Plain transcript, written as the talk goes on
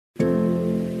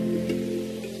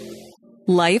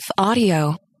Life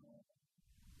Audio.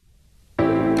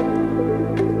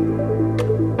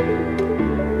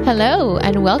 Hello,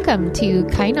 and welcome to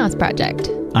Kainos Project.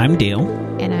 I'm Dale.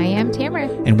 And I am Tamara.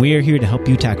 And we are here to help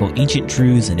you tackle ancient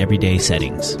truths in everyday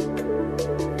settings.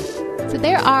 So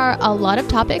there are a lot of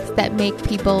topics that make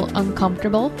people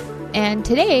uncomfortable, and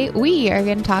today we are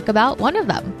going to talk about one of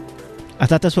them. I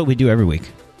thought that's what we do every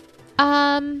week.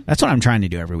 That's what I'm trying to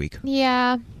do every week.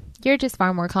 Yeah, you're just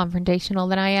far more confrontational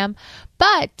than I am.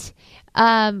 But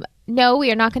no,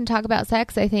 we are not going to talk about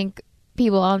sex. I think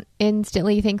people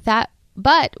instantly think that.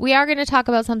 But we are going to talk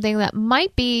about something that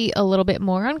might be a little bit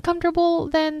more uncomfortable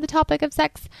than the topic of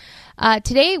sex.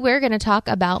 Today, we're going to talk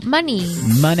about money.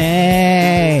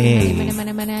 Money.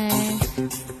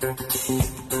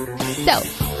 So,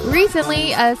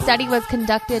 recently, a study was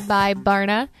conducted by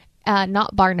Barna,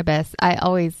 not Barnabas. I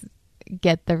always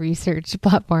get the research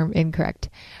platform incorrect.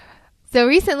 So,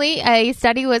 recently, a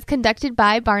study was conducted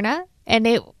by Barna, and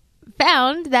it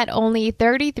found that only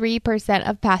 33%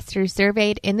 of pastors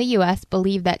surveyed in the U.S.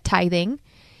 believe that tithing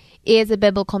is a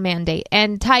biblical mandate.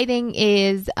 And tithing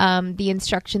is the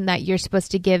instruction that you're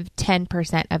supposed to give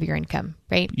 10% of your income,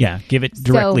 right? Yeah, give it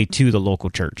directly to the local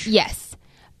church. Yes.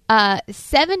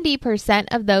 70%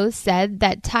 of those said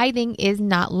that tithing is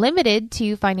not limited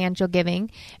to financial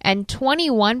giving, and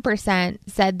 21%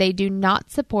 said they do not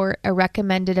support a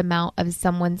recommended amount of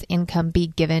someone's income be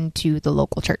given to the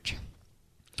local church.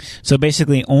 So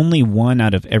basically, only 1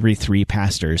 out of every 3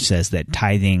 pastors says that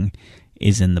tithing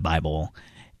is in the Bible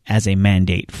as a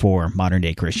mandate for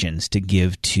modern-day Christians to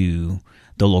give to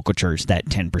the local church, that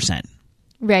 10%.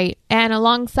 Right. And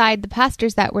alongside the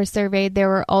pastors that were surveyed, there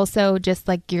were also just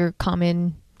like your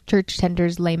common church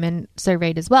tenders, laymen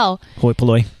surveyed as well. Hoi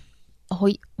polloi.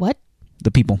 What?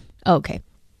 The people. Oh, okay.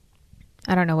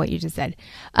 I don't know what you just said.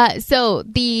 So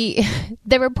the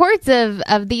reports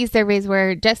of these surveys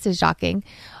were just as shocking.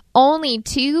 Only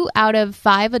 2 out of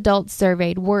 5 adults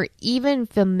surveyed were even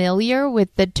familiar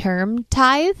with the term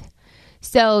tithe.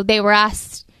 So they were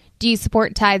asked, do you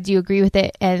support tithe? Do you agree with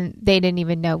it? And they didn't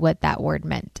even know what that word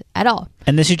meant at all.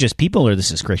 And this is just people, or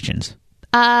this is Christians?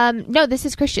 No, this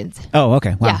is Christians. Oh,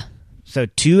 okay. Wow. Yeah. So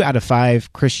 2 out of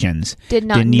 5 Christians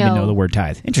didn't even know the word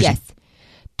tithe. Interesting. Yes.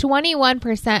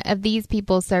 21% of these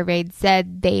people surveyed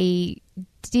said they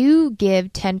do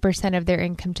give 10% of their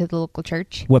income to the local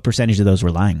church. What percentage of those were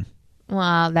lying?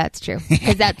 Well, that's true.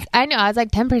 Because I know, I was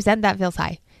like, 10%, that feels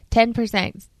high.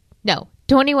 10%, no,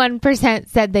 21%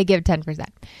 said they give 10%.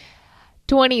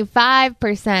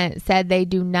 25% said they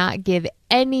do not give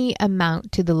any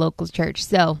amount to the local church.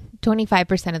 So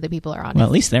 25% of the people are honest. Well,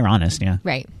 at least they're honest, yeah.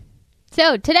 Right.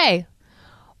 So today,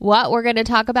 what we're going to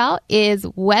talk about is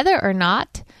whether or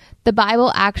not the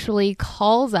Bible actually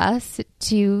calls us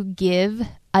to give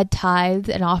a tithe,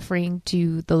 an offering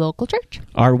to the local church.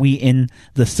 Are we in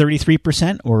the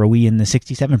 33% or are we in the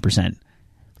 67%?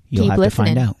 You'll Keep have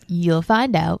listening. to find out. You'll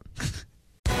find out.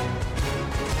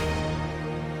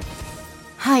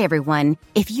 Hi, everyone.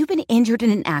 If you've been injured in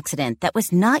an accident that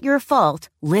was not your fault,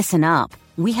 listen up.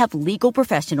 We have legal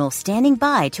professionals standing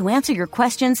by to answer your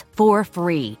questions for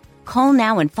free. Call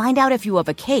now and find out if you have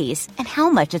a case and how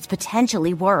much it's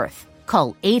potentially worth.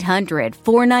 Call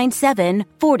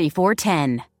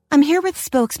 800-497-4410. I'm here with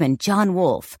spokesman John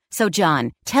Wolf. So,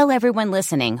 John, tell everyone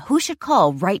listening who should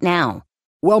call right now.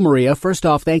 Well, Maria, first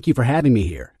off, thank you for having me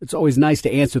here. It's always nice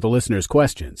to answer the listeners'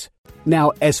 questions.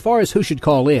 Now, as far as who should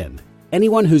call in,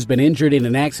 anyone who's been injured in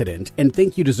an accident and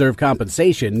think you deserve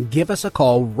compensation, give us a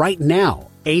call right now.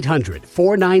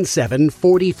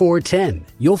 800-497-4410.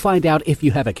 You'll find out if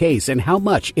you have a case and how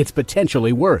much it's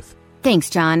potentially worth. Thanks,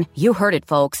 John. You heard it,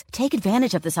 folks. Take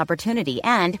advantage of this opportunity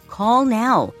and call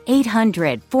now.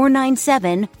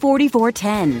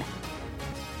 800-497-4410.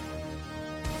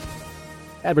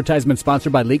 Advertisement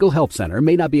sponsored by Legal Help Center,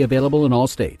 may not be available in all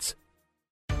states.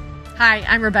 Hi,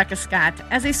 I'm Rebecca Scott.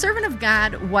 As a servant of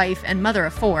God, wife, and mother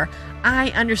of 4,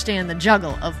 I understand the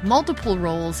juggle of multiple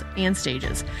roles and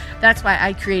stages. That's why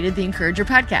I created the Encourager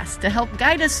podcast to help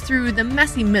guide us through the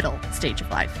messy middle stage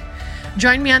of life.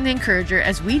 Join me on the Encourager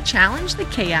as we challenge the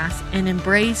chaos and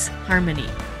embrace harmony.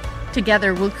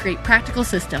 Together, we'll create practical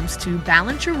systems to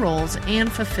balance your roles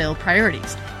and fulfill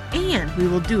priorities. And we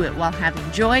will do it while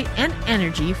having joy and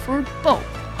energy for both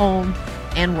home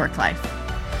and work life.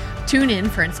 Tune in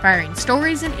for inspiring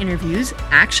stories and interviews,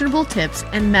 actionable tips,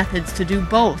 and methods to do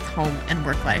both home and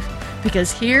work life.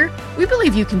 Because here, we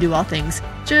believe you can do all things,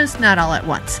 just not all at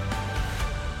once.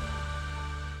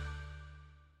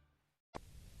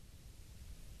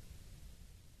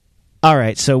 All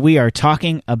right, so we are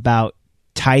talking about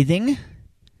tithing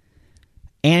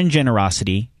and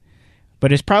generosity,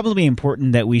 but it's probably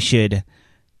important that we should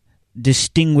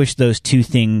distinguish those two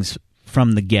things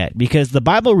from the get, because the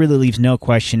Bible really leaves no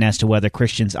question as to whether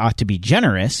Christians ought to be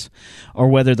generous or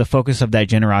whether the focus of that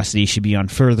generosity should be on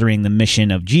furthering the mission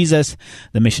of Jesus,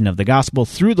 the mission of the gospel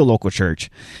through the local church.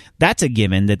 That's a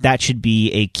given, that should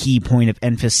be a key point of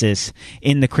emphasis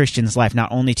in the Christian's life,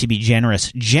 not only to be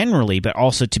generous generally, but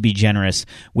also to be generous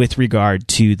with regard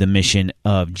to the mission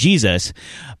of Jesus.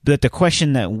 But the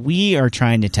question that we are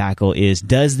trying to tackle is,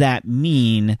 does that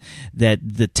mean that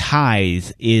the tithe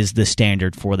is the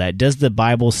standard for that? Does the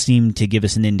Bible seem to give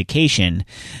us an indication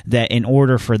that in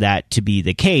order for that to be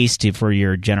the case, for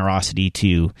your generosity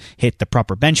to hit the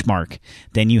proper benchmark,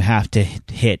 then you have to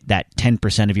hit that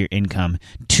 10% of your income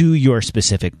to your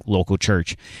specific local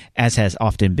church, as has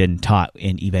often been taught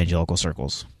in evangelical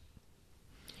circles?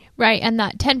 Right, and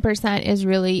that 10% is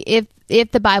really,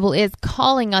 if the Bible is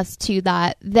calling us to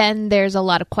that, then there's a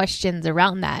lot of questions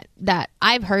around that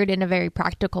I've heard in a very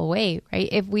practical way, right?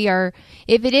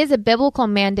 If it is a biblical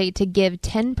mandate to give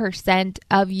 10%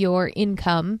 of your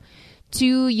income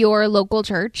to your local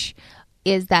church,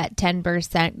 is that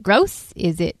 10% gross?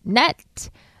 Is it net?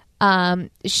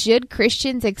 Should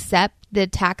Christians accept the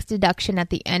tax deduction at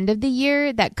the end of the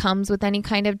year that comes with any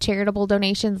kind of charitable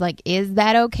donations? Like, is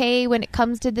that okay when it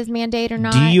comes to this mandate or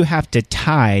not? Do you have to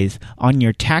tithe on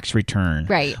your tax return?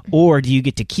 Right. Or do you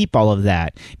get to keep all of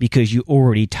that because you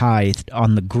already tithed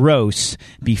on the gross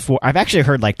before? I've actually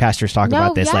heard pastors talk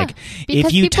about this. Yeah,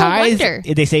 if you tithe,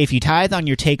 they say if you tithe on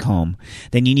your take home,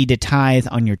 then you need to tithe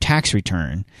on your tax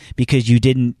return because you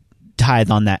didn't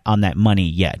tithe on that money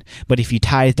yet. But if you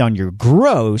tithed on your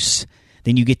gross,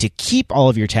 then you get to keep all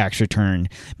of your tax return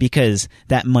because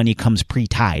that money comes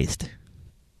pre-tithed.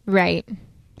 Right.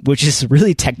 Which is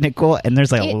really technical, and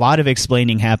there's a lot of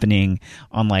explaining happening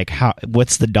on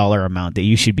what's the dollar amount that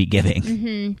you should be giving.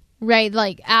 Mm-hmm.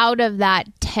 Right, out of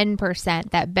that 10%,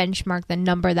 that benchmark, the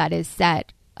number that is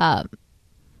set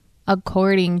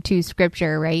according to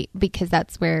Scripture, right? Because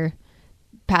that's where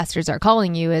pastors are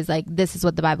calling you, is this is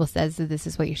what the Bible says, so this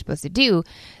is what you're supposed to do.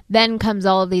 Then comes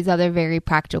all of these other very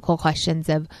practical questions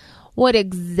of what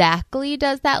exactly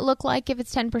does that look like if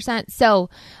it's 10%? So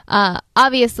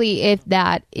obviously, if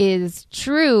that is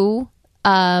true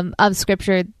of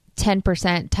Scripture,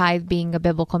 10% tithe being a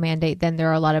biblical mandate, then there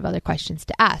are a lot of other questions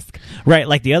to ask.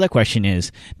 Right. The other question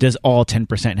is, does all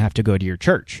 10% have to go to your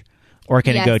church? Or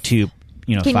can it go to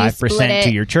 5%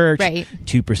 to your church, right,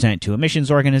 2% to a missions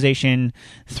organization,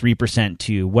 3%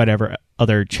 to whatever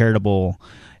other charitable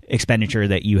expenditure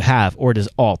that you have? Or does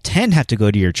all 10 have to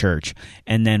go to your church,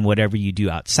 and then whatever you do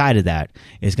outside of that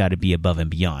is got to be above and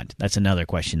beyond? That's another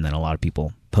question that a lot of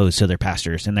people pose to their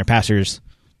pastors, and their pastors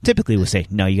typically will say,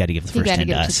 no, you got to give the first 10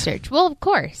 to us. To church. Well, of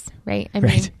course, right? I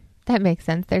mean, that makes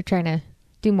sense. They're trying to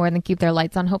do more than keep their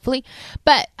lights on, hopefully.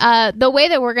 But the way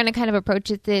that we're going to kind of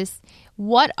approach it is,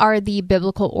 what are the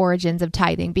biblical origins of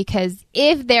tithing? Because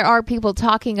if there are people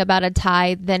talking about a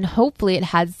tithe, then hopefully it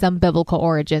has some biblical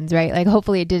origins, right?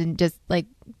 Hopefully it didn't just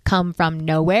come from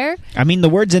nowhere. I mean, the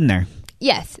word's in there.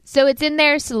 Yes. So it's in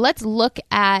there. So let's look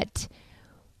at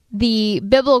the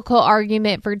biblical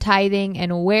argument for tithing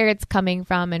and where it's coming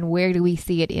from and where do we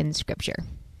see it in Scripture.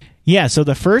 Yeah. So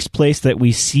the first place that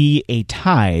we see a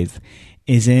tithe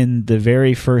is in the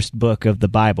very first book of the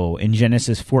Bible, in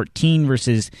Genesis 14,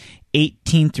 verses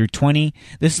 18 through 20.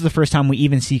 This is the first time we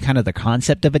even see kind of the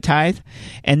concept of a tithe.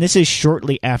 And this is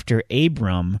shortly after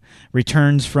Abram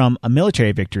returns from a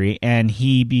military victory, and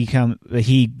he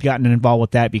gotten involved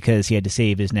with that because he had to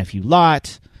save his nephew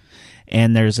Lot.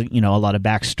 And there's a lot of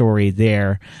backstory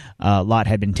there. Lot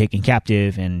had been taken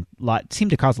captive, and Lot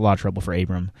seemed to cause a lot of trouble for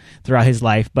Abram throughout his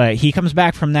life. But he comes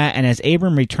back from that, and as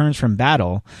Abram returns from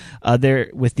battle, there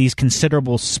with these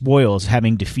considerable spoils,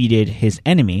 having defeated his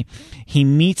enemy, he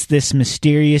meets this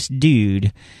mysterious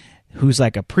dude who's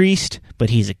like a priest, but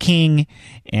he's a king,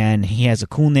 and he has a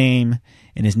cool name,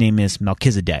 and his name is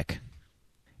Melchizedek.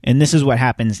 And this is what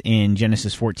happens in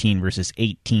Genesis 14, verses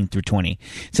 18 through 20.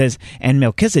 It says, "And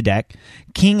Melchizedek,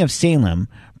 king of Salem,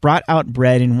 brought out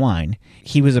bread and wine.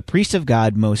 He was a priest of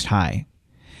God Most High.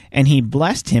 And he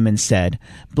blessed him and said,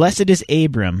 Blessed is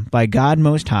Abram by God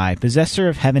Most High, possessor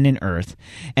of heaven and earth,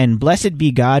 and blessed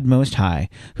be God Most High,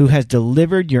 who has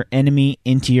delivered your enemy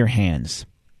into your hands.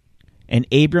 And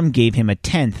Abram gave him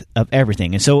 1/10 of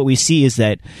everything." And so what we see is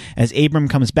that as Abram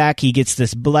comes back, he gets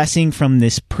this blessing from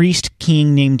this priest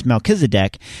king named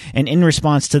Melchizedek. And in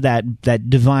response to that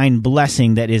divine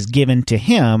blessing that is given to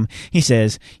him, he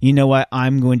says, you know what,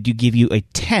 I'm going to give you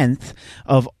 1/10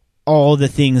 of all the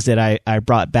things that I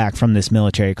brought back from this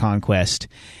military conquest.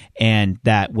 And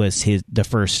that was the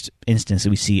first instance that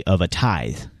we see of a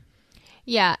tithe.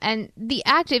 Yeah, and the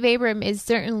act of Abram is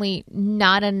certainly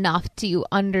not enough to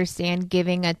understand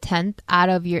giving a tenth out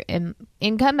of your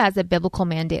income as a biblical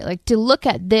mandate. Like, to look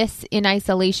at this in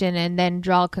isolation and then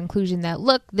draw a conclusion that,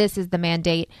 look, this is the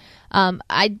mandate.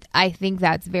 I think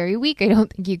that's very weak. I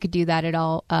don't think you could do that at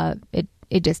all.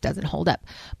 It just doesn't hold up.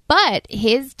 But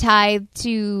his tithe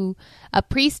to a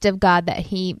priest of God that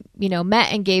he,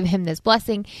 met and gave him this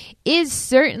blessing is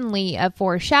certainly a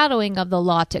foreshadowing of the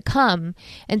law to come.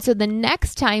 And so the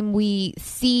next time we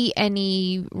see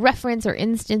any reference or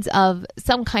instance of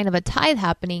some kind of a tithe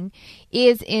happening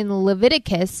is in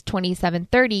Leviticus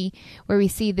 27:30, where we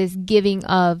see this giving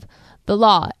of the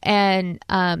law. And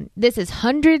this is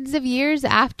hundreds of years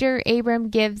after Abram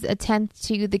gives a tenth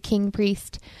to the king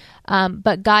priest.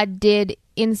 But God did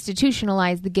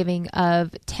institutionalize the giving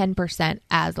of 10%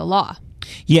 as a law.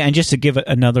 Yeah, and just to give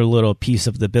another little piece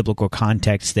of the biblical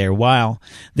context there, while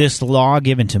this law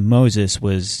given to Moses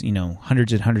was,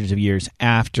 hundreds and hundreds of years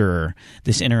after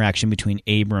this interaction between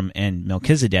Abram and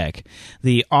Melchizedek,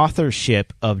 the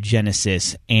authorship of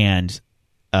Genesis and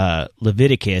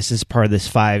Leviticus is part of this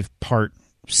 5-part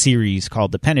series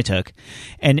called the Pentateuch,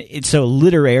 and so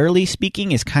literarily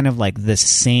speaking is kind of like the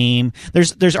same.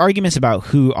 There's arguments about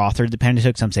who authored the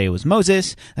Pentateuch. Some say it was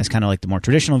Moses. That's kind of like the more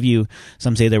traditional view.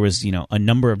 Some say there was a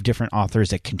number of different authors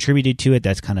that contributed to it.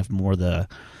 That's kind of more the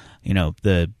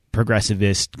the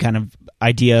progressivist kind of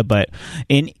idea. But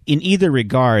in either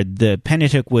regard, the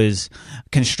Pentateuch was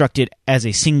constructed as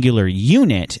a singular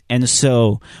unit, and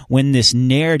so when this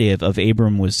narrative of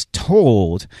Abram was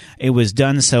told, it was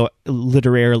done so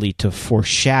literarily to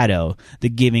foreshadow the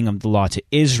giving of the law to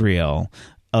Israel,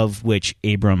 of which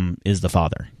Abram is the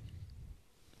father.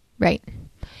 Right.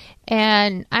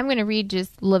 And I'm going to read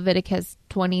just Leviticus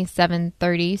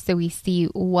 27:30 so we see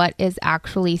what is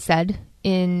actually said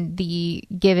in the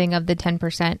giving of the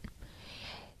 10%. It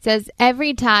says,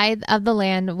 every tithe of the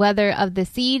land, whether of the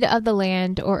seed of the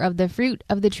land or of the fruit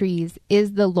of the trees,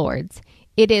 is the Lord's.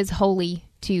 It is holy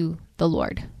to the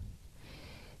Lord.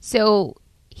 So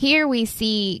here we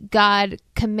see God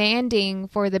commanding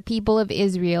for the people of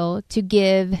Israel to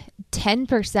give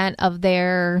 10% of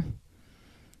their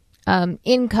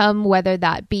income, whether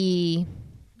that be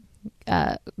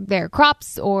their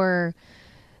crops or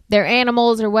their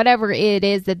animals or whatever it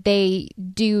is that they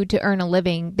do to earn a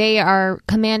living. They are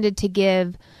commanded to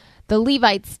give the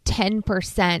Levites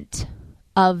 10%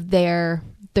 of the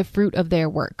fruit of their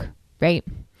work, right?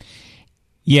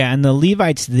 Yeah, and the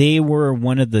Levites, they were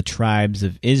one of the tribes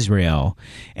of Israel,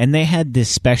 and they had this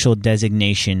special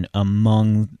designation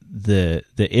among the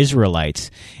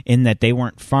Israelites in that they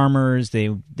weren't farmers, they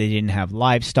didn't have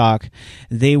livestock,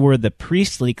 they were the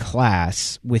priestly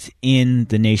class within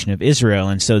the nation of Israel,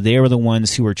 and so they were the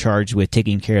ones who were charged with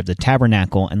taking care of the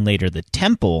tabernacle and later the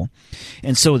temple,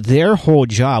 and so their whole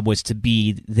job was to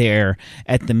be there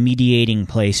at the mediating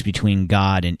place between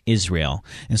God and Israel,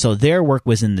 and so their work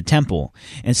was in the temple,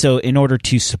 and so in order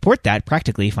to support that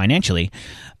practically, financially,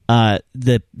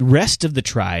 the rest of the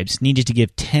tribes needed to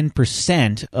give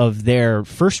 10% of their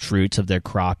first fruits of their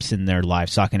crops and their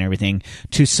livestock and everything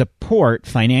to support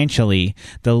financially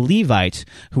the Levites,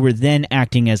 who were then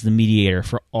acting as the mediator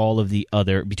for all of the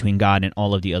other, between God and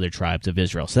all of the other tribes of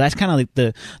Israel. So that's kind of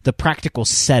like the practical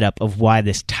setup of why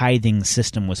this tithing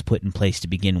system was put in place to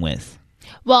begin with.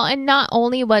 Well, and not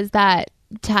only was that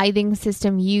tithing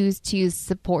system used to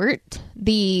support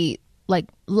the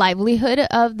livelihood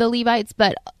of the Levites,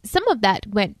 but some of that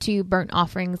went to burnt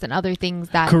offerings and other things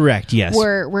that correct, yes,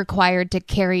 were required to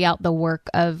carry out the work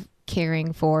of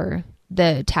caring for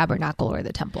the tabernacle or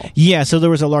the temple. Yeah, so there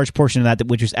was a large portion of that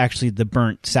which was actually the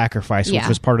burnt sacrifice, which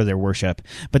was part of their worship.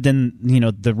 But then,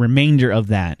 the remainder of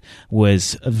that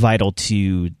was vital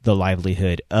to the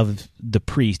livelihood of the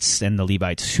priests and the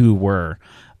Levites who were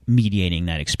mediating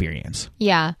that experience.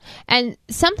 Yeah, and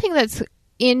something that's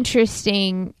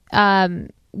interesting,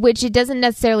 which it doesn't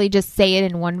necessarily just say it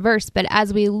in one verse, but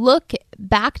as we look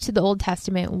back to the Old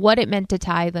Testament, what it meant to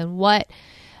tithe and what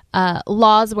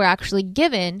laws were actually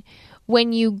given,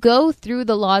 when you go through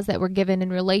the laws that were given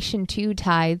in relation to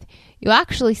tithe, you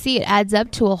actually see it adds up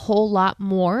to a whole lot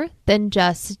more than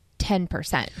just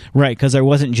 10%. Right, because there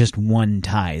wasn't just one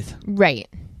tithe. Right,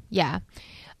 yeah.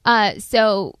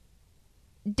 So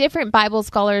different Bible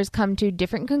scholars come to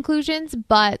different conclusions,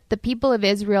 but the people of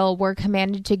Israel were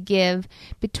commanded to give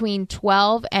between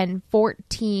 12 and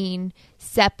 14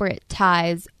 separate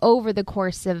tithes over the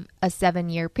course of a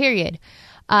 7-year period.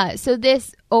 So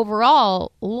this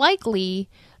overall, likely,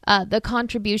 the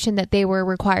contribution that they were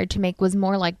required to make was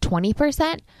more like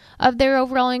 20% of their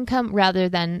overall income rather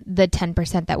than the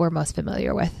 10% that we're most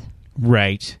familiar with.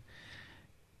 Right.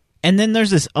 And then there's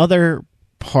this other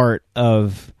part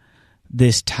of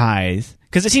this tithe,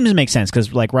 because it seems to make sense,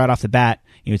 because like right off the bat,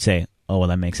 you would say, oh, well,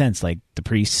 that makes sense. Like the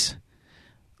priests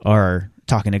are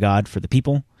talking to God for the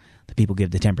people. The people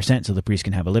give the 10% so the priest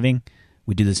can have a living.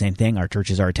 We do the same thing. Our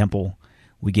churches are a temple.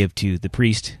 We give to the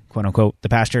priest, quote unquote, the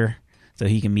pastor, so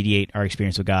he can mediate our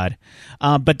experience with God.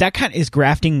 But that kind of is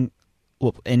grafting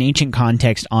an ancient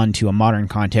context onto a modern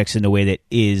context in a way that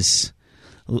is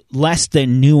less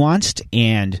than nuanced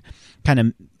and kind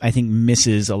of, I think,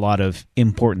 misses a lot of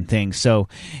important things. So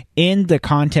in the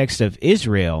context of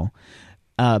Israel,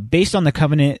 based on the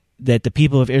covenant that the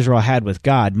people of Israel had with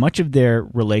God, much of their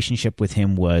relationship with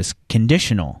him was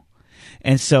conditional.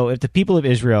 And so if the people of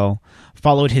Israel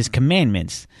followed his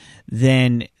commandments,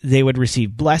 then they would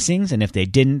receive blessings, and if they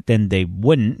didn't, then they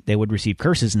wouldn't. They would receive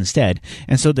curses instead.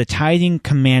 And so the tithing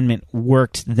commandment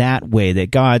worked that way,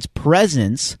 that God's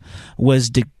presence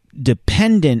was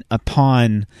dependent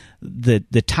upon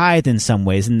the tithe in some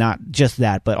ways, and not just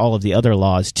that, but all of the other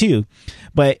laws too,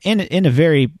 but in a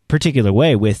very particular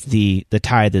way with the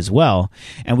tithe as well.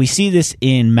 And we see this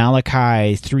in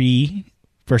Malachi 3,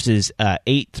 verses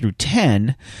 8 through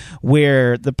 10,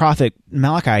 where the prophet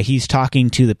Malachi, he's talking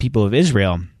to the people of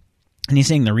Israel, and he's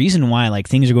saying the reason why like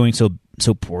things are going so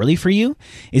poorly for you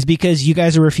is because you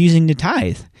guys are refusing to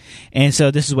tithe. And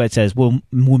so this is what it says: will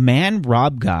man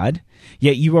rob God?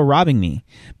 Yet you are robbing me.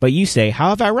 But you say, how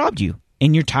have I robbed you?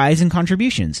 In your tithes and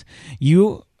contributions.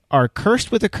 You are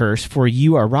cursed with a curse, for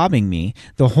you are robbing me,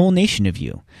 the whole nation of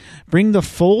you. Bring the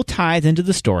full tithe into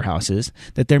the storehouses,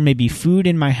 that there may be food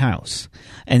in my house,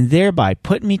 and thereby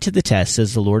put me to the test,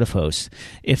 says the Lord of hosts,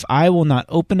 if I will not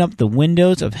open up the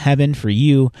windows of heaven for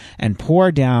you and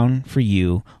pour down for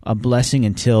you a blessing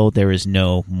until there is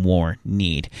no more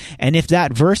need. And if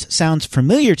that verse sounds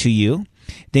familiar to you,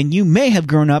 then you may have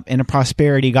grown up in a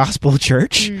prosperity gospel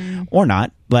church, or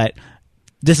not, but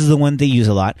this is the one they use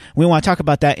a lot. We want to talk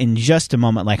about that in just a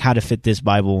moment, like how to fit this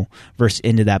Bible verse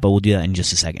into that, but we'll do that in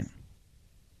just a second.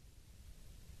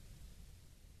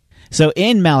 So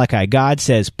in Malachi, God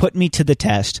says, put me to the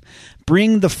test,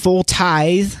 bring the full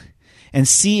tithe, and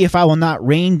see if I will not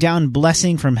rain down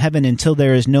blessing from heaven until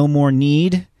there is no more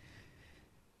need.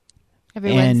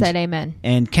 Everyone said amen.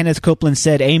 And Kenneth Copeland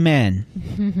said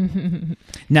amen.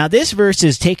 Now, this verse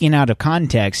is taken out of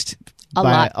context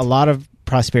by a lot of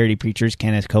prosperity preachers,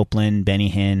 Kenneth Copeland, Benny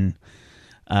Hinn,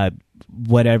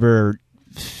 whatever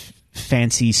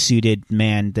fancy suited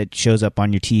man that shows up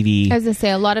on your TV. I was going to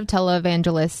say, a lot of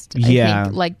televangelists, I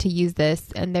think, like to use this,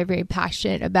 and they're very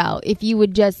passionate about if you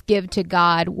would just give to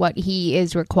God what he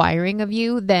is requiring of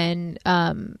you, then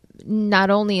not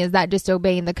only is that just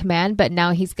obeying the command, but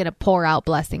now he's going to pour out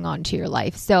blessing onto your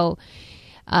life. So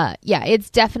it's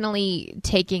definitely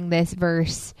taking this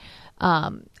verse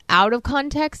out of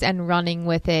context and running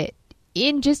with it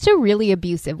in just a really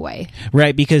abusive way.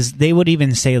 Right, because they would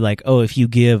even say like, oh, if you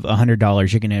give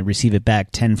 $100, you're going to receive it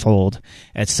back tenfold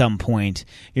at some point.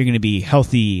 You're going to be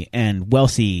healthy and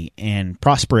wealthy and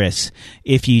prosperous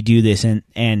if you do this.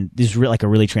 And this is like a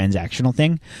really transactional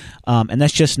thing. And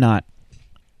that's just not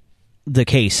the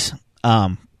case.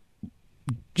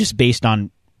 Just based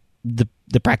on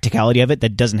the practicality of it,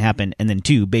 that doesn't happen. And then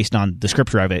two, based on the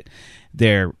scripture of it,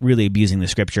 they're really abusing the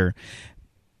scripture.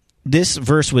 This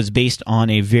verse was based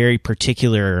on a very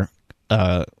particular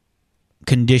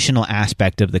conditional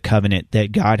aspect of the covenant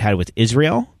that God had with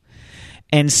Israel.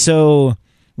 And so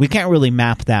we can't really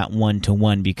map that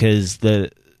one-to-one, because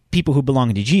the people who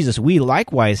belong to Jesus, we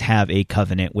likewise have a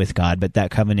covenant with God, but that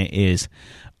covenant is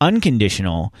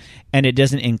unconditional, and it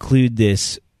doesn't include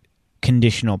this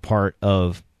conditional part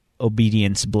of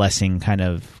obedience, blessing kind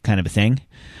of a thing.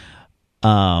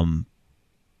 But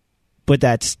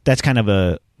that's kind of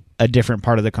a different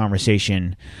part of the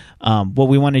conversation. What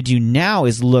we want to do now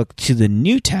is look to the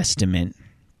New Testament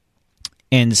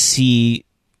and see,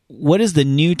 what does the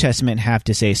New Testament have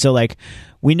to say? So like,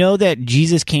 we know that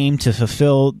Jesus came to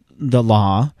fulfill the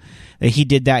law, that he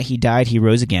did that, he died, he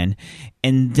rose again,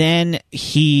 and then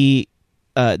the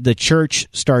church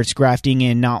starts grafting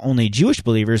in not only Jewish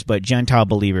believers but Gentile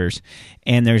believers,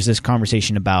 and there's this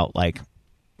conversation about like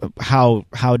how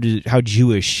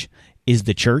Jewish is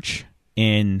the church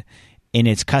in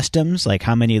its customs, like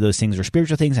how many of those things were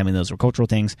spiritual things, how many of those were cultural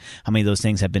things, how many of those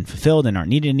things have been fulfilled and aren't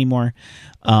needed anymore.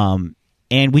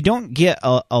 And we don't get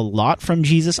a lot from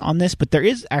Jesus on this, but there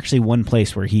is actually one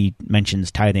place where he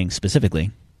mentions tithing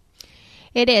specifically.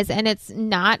 It is, and it's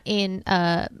not in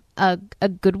a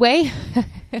good way.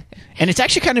 And it's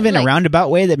actually kind of in a roundabout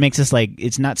way that makes us like,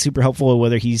 it's not super helpful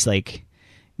whether he's like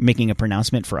making a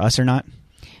pronouncement for us or not.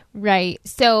 Right.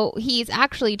 So he's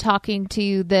actually talking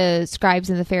to the scribes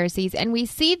and the Pharisees, and we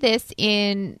see this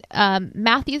in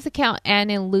Matthew's account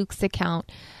and in Luke's account.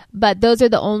 But those are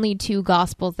the only two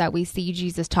gospels that we see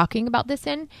Jesus talking about this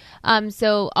in.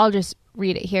 So I'll just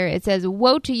read it here. It says,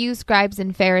 "Woe to you, scribes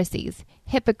and Pharisees,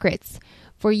 hypocrites!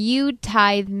 For you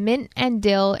tithe mint and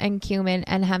dill and cumin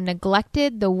and have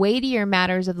neglected the weightier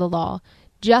matters of the law,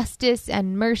 justice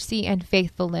and mercy and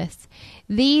faithfulness.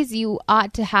 These you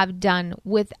ought to have done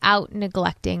without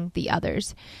neglecting the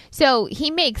others." So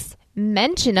he makes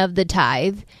mention of the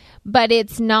tithe, but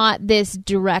it's not this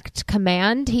direct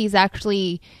command. He's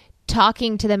actually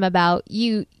talking to them about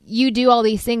you do all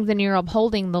these things and you're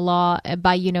upholding the law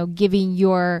by, giving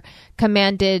your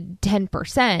commanded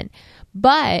 10%,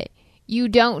 but you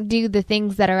don't do the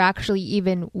things that are actually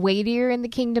even weightier in the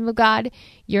kingdom of God.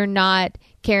 You're not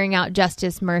carrying out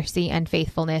justice, mercy, and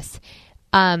faithfulness.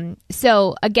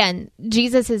 So again,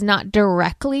 Jesus is not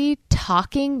directly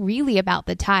talking really about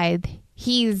the tithe.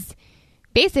 He's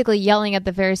basically yelling at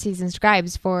the Pharisees and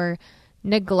scribes for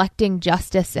neglecting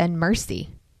justice and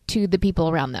mercy to the people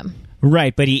around them.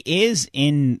 Right, but he is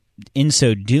in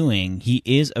so doing, he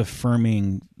is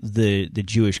affirming the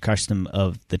Jewish custom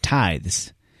of the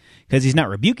tithes. Because he's not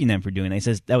rebuking them for doing it. He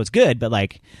says that was good, but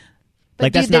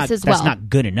that's not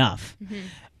good enough.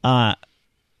 Mm-hmm.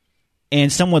 And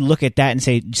some would look at that and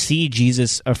say, see,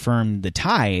 Jesus affirmed the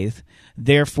tithe,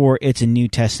 therefore it's a New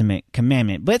Testament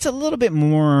commandment. But it's a little bit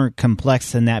more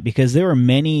complex than that, because there were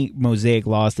many Mosaic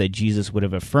laws that Jesus would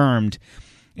have affirmed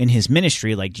in his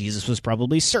ministry, like Jesus was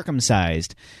probably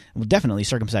circumcised. Well, definitely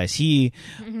circumcised. He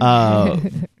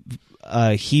would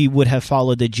have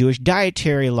followed the Jewish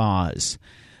dietary laws.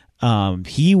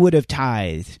 He would have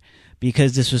tithed,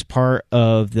 because this was part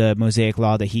of the Mosaic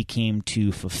law that he came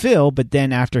to fulfill. But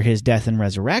then after his death and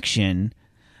resurrection,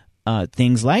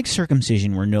 things like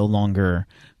circumcision were no longer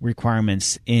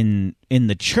requirements in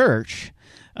the church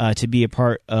to be a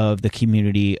part of the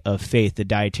community of faith. The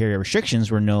dietary restrictions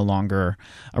were no longer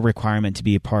a requirement to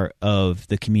be a part of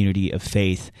the community of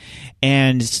faith.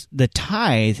 And the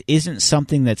tithe isn't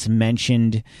something that's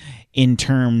mentioned in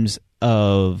terms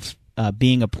of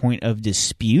being a point of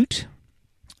dispute.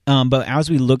 But as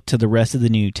we look to the rest of the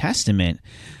New Testament,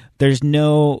 there's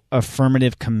no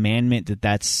affirmative commandment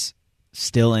that's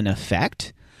still in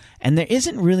effect. And there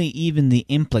isn't really even the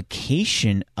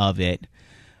implication of it,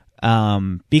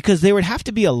 because there would have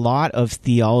to be a lot of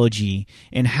theology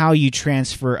in how you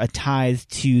transfer a tithe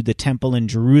to the temple in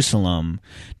Jerusalem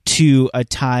to a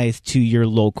tithe to your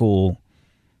local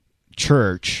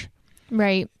church.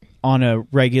 Right. On a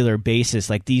regular basis.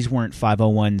 Like, these weren't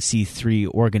 501c3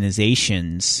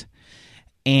 organizations,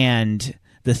 and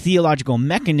the theological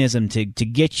mechanism to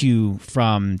get you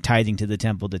from tithing to the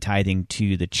temple to tithing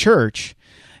to the church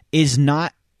is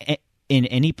not in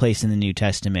any place in the New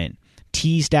Testament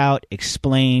teased out,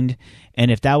 explained. And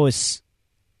if that was,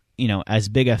 as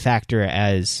big a factor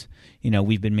as,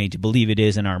 we've been made to believe it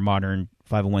is in our modern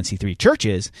 501c3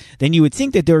 churches, then you would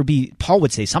think that Paul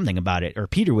would say something about it, or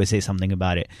Peter would say something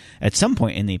about it at some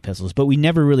point in the epistles, but we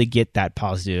never really get that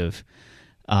positive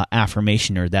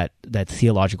affirmation or that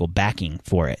theological backing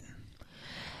for it.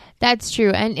 That's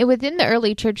true. And within the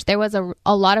early church, there was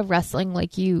a lot of wrestling,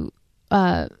 like you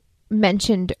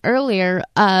mentioned earlier,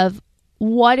 of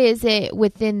what is it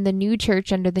within the new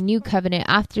church under the new covenant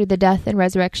after the death and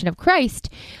resurrection of Christ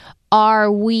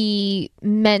are we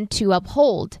meant to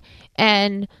uphold?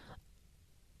 And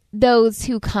those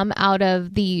who come out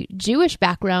of the Jewish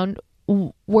background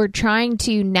were trying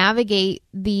to navigate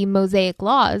the Mosaic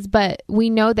laws, but we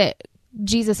know that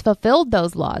Jesus fulfilled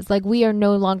those laws. Like, we are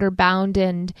no longer bound,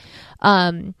 and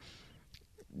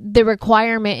the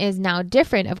requirement is now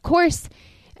different. Of course,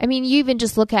 I mean, you even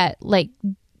just look at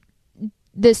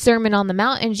the Sermon on the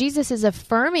Mount, and Jesus is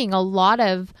affirming a lot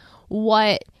of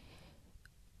what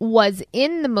was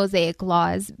in the Mosaic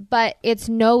laws, but it's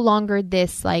no longer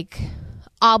this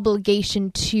obligation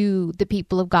to the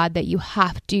people of God that you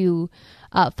have to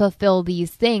fulfill these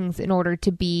things in order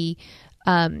to be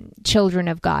children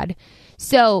of God.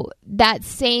 So that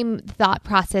same thought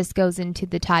process goes into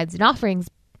the tithes and offerings.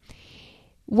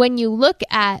 When you look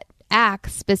at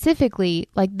Acts specifically,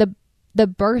 like the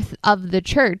birth of the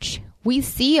church, we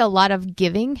see a lot of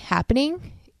giving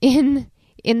happening in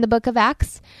the book of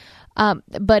Acts,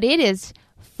 but it is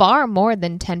far more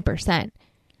than 10%.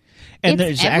 And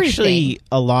there's actually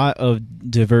a lot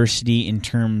of diversity in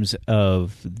terms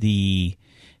of the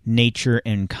nature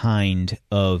and kind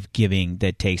of giving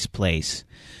that takes place.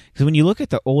 Because when you look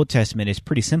at the Old Testament, it's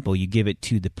pretty simple. You give it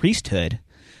to the priesthood.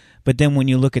 But then when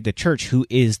you look at the church, who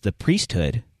is the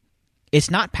priesthood? It's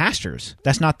not pastors.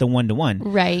 That's not the one-to-one.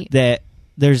 Right. That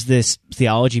there's this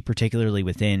theology, particularly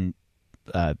within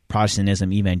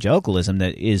Protestantism, evangelicalism,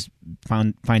 that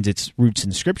finds its roots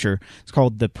in Scripture. It's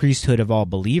called the priesthood of all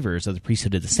believers, or the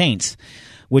priesthood of the saints,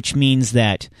 which means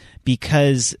that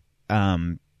because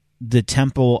the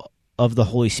temple of the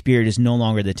Holy Spirit is no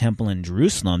longer the temple in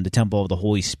Jerusalem, the temple of the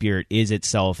Holy Spirit is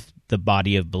itself the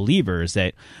body of believers,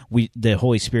 that the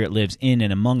Holy Spirit lives in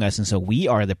and among us, and so we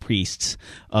are the priests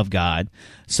of God.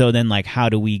 So then, like, how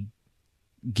do we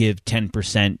give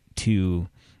 10% to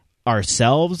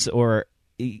ourselves? Or,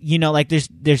 you know, like,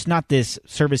 there's not this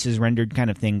services rendered kind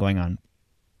of thing going on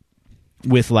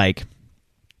with, like,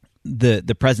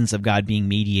 the presence of God being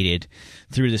mediated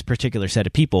through this particular set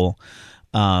of people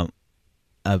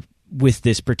with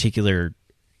this particular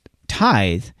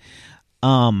tithe.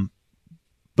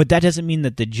 But that doesn't mean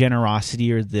that the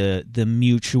generosity or the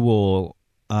mutual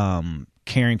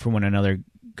caring for one another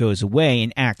goes away.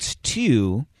 In Acts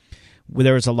 2, where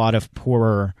there was a lot of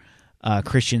poorer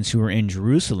Christians who were in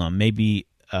Jerusalem, maybe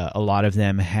a lot of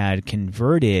them had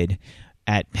converted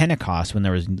at Pentecost, when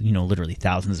there was, you know, literally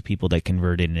thousands of people that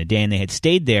converted in a day, and they had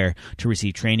stayed there to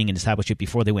receive training and discipleship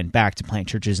before they went back to plant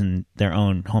churches in their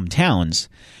own hometowns.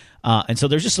 And so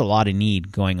there's just a lot of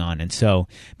need going on. And so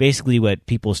basically what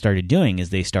people started doing is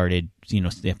they started, you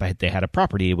know, if they had a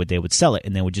property, they would sell it,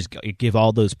 and they would just give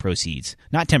all those proceeds,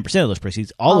 not 10% of those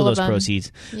proceeds, all of those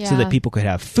proceeds, so that people could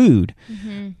have food.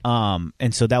 Mm-hmm.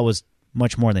 And so that was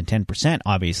much more than 10%,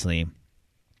 obviously.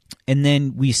 And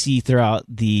then we see throughout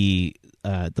the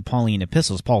Pauline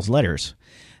epistles, Paul's letters,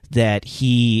 that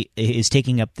he is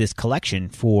taking up this collection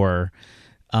for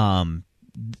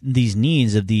these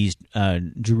needs of these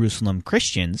Jerusalem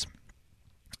Christians.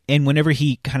 And whenever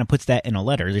he kind of puts that in a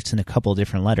letter, it's in a couple of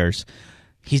different letters,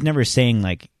 he's never saying,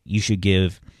 like, you should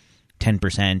give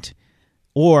 10%,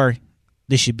 or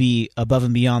this should be above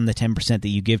and beyond the 10% that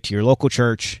you give to your local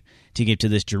church to give to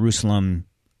this Jerusalem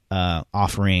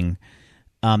offering.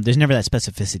 There's never that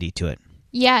specificity to it.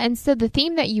 Yeah, and so the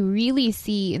theme that you really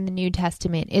see in the New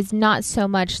Testament is not so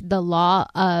much the law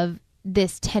of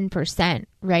this 10%,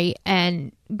 right?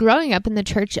 And growing up in the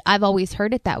church, I've always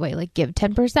heard it that way, like, give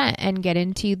 10% and get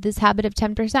into this habit of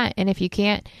 10%. And if you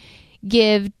can't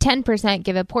give 10%,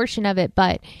 give a portion of it,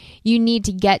 but you need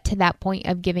to get to that point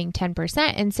of giving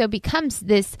 10%. And so it becomes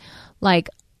this, like,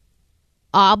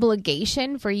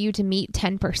 obligation for you to meet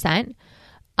 10%.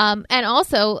 And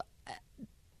also,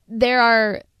 there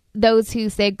are those who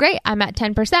say, great, I'm at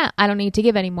 10%. I don't need to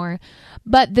give anymore.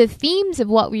 But the themes of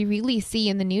what we really see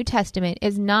in the New Testament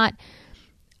is not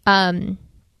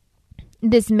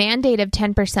this mandate of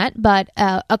 10%, but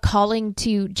a calling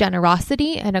to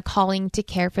generosity and a calling to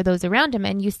care for those around him.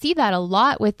 And you see that a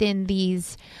lot within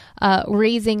these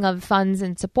raising of funds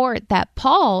and support that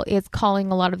Paul is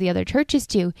calling a lot of the other churches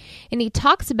to. And he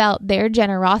talks about their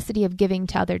generosity of giving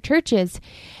to other churches.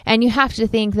 And you have to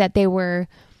think that they were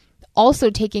also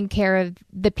taking care of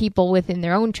the people within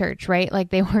their own church, right? Like,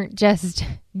 they weren't just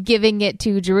giving it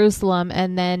to Jerusalem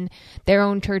and then their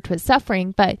own church was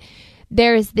suffering, but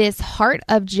there's this heart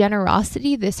of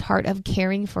generosity, this heart of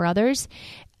caring for others,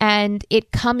 and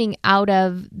it coming out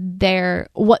of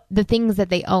the things that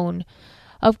they own.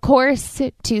 Of course,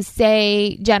 to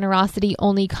say generosity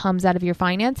only comes out of your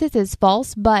finances is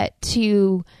false, but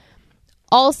to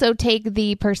also take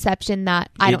the perception that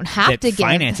I don't have to give.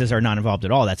 Finances are not involved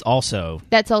at all. That's also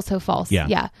false.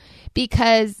 Yeah.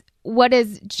 Because what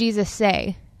does Jesus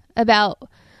say about,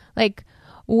 like,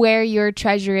 where your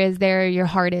treasure is, there your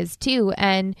heart is too?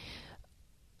 And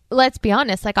let's be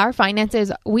honest, like, our finances,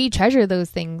 we treasure those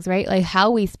things, right? Like,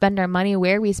 how we spend our money,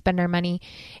 where we spend our money.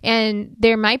 And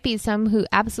there might be some who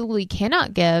absolutely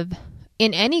cannot give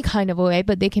in any kind of a way,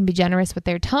 but they can be generous with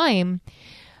their time.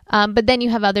 But then you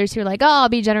have others who are like, oh, I'll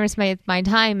be generous with my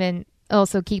time and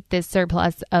also keep this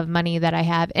surplus of money that I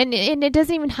have. And it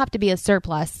doesn't even have to be a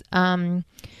surplus.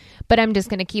 But I'm just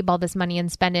going to keep all this money and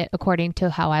spend it according to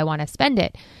how I want to spend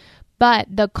it. But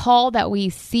the call that we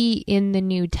see in the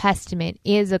New Testament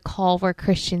is a call for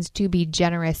Christians to be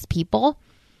generous people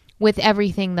with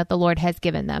everything that the Lord has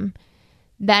given them.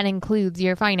 That includes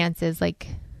your finances. Like,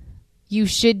 you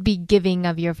should be giving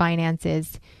of your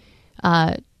finances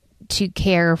to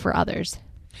care for others.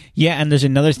 Yeah, and there's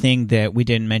another thing that we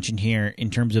didn't mention here in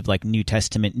terms of, like, New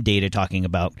Testament data talking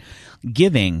about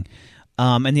giving.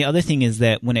 And the other thing is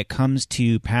that when it comes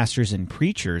to pastors and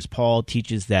preachers, Paul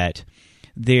teaches that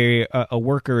a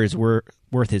worker is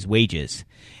worth his wages.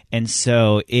 And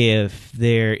so if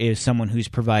there is someone who's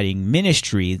providing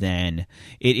ministry, then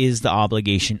it is the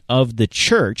obligation of the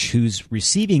church who's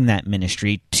receiving that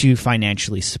ministry to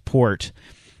financially support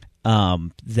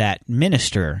that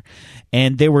minister.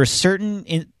 And there were certain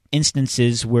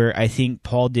instances where I think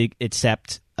Paul did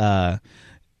accept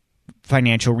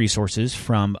financial resources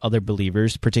from other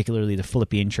believers, particularly the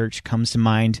Philippian church comes to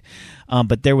mind.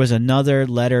 But there was another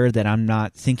letter that I'm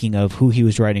not thinking of who he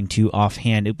was writing to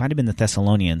offhand. It might have been the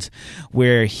Thessalonians,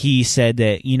 where he said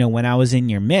that, when I was in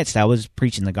your midst, I was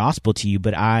preaching the gospel to you,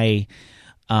 but I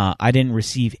didn't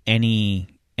receive any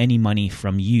money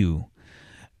from you.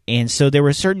 And so there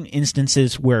were certain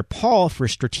instances where Paul, for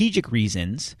strategic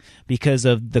reasons, because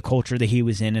of the culture that he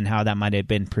was in and how that might have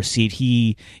been perceived,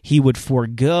 he would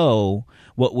forego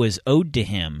what was owed to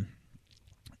him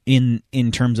in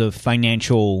terms of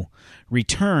financial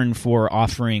return for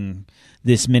offering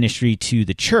this ministry to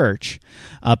the church.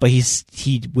 But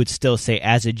he would still say,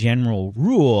 as a general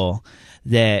rule,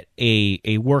 that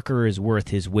a worker is worth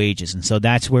his wages. And so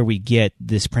that's where we get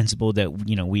this principle that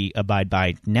we abide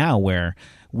by now, where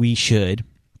we should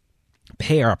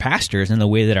pay our pastors, and the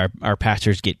way that our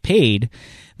pastors get paid,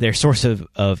 their source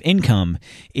of income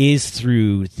is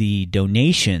through the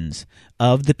donations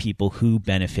of the people who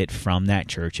benefit from that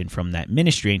church and from that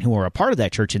ministry and who are a part of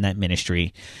that church and that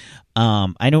ministry.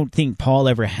 I don't think Paul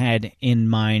ever had in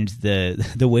mind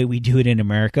the way we do it in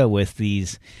America with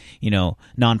these,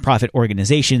 nonprofit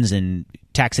organizations and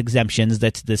tax exemptions.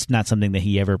 That's not something that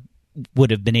he ever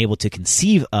would have been able to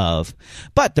conceive of.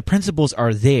 But the principles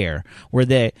are there, where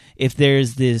that if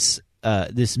there's this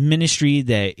ministry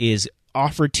that is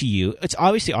offered to you, it's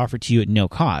obviously offered to you at no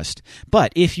cost.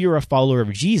 But if you're a follower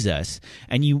of Jesus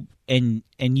and you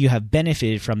have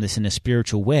benefited from this in a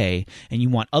spiritual way, and you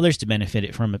want others to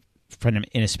benefit from it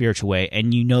in a spiritual way,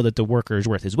 and you know that the worker is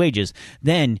worth his wages,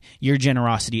 then your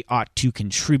generosity ought to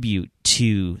contribute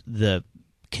to the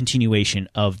continuation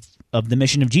of the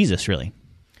mission of Jesus, really.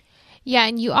 Yeah,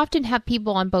 and you often have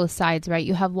people on both sides, right?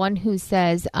 You have one who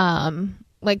says,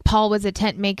 like Paul was a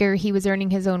tent maker, he was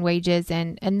earning his own wages,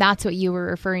 and that's what you were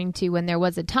referring to when there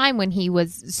was a time when he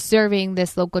was serving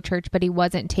this local church, but he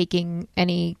wasn't taking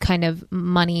any kind of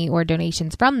money or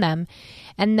donations from them.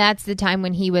 And that's the time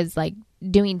when he was like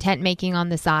doing tent making on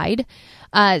the side.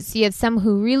 So you have some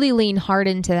who really lean hard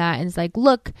into that and it's like,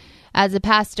 look, as a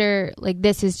pastor, like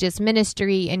this is just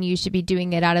ministry and you should be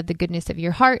doing it out of the goodness of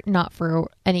your heart, not for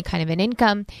any kind of an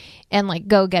income, and like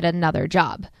go get another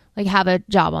job, like have a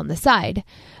job on the side.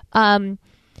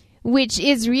 Which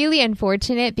is really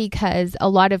unfortunate because a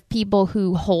lot of people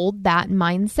who hold that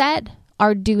mindset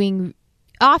are doing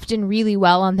often really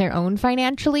well on their own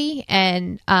financially,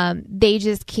 and they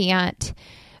just can't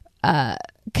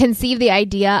conceive the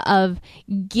idea of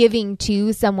giving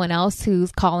to someone else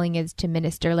whose calling is to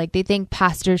minister. Like they think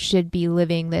pastors should be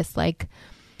living this like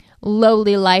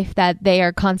lowly life that they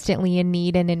are constantly in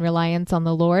need and in reliance on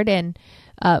the Lord and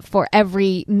for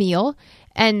every meal.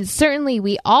 And certainly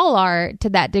we all are to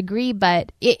that degree,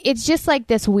 but it's just like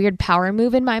this weird power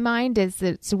move in my mind is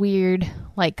it's weird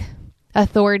like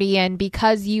authority. And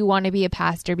because you want to be a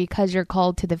pastor, because you're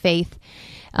called to the faith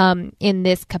in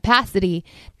this capacity,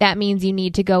 that means you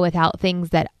need to go without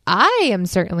things that I am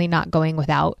certainly not going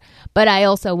without, but I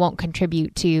also won't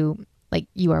contribute to like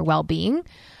your well-being.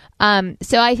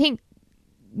 So I think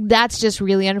that's just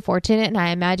really unfortunate. And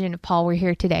I imagine if Paul were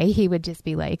here today, he would just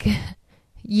be like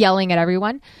yelling at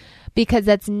everyone, because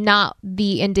that's not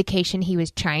the indication he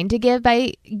was trying to give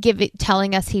by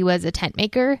telling us he was a tent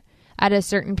maker at a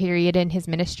certain period in his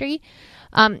ministry.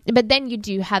 But then you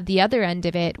do have the other end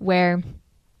of it where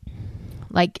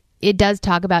like it does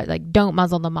talk about like don't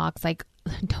muzzle the mocks, like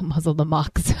don't muzzle the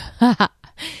mocks.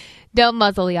 Don't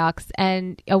muzzle the ox,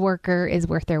 and a worker is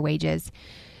worth their wages.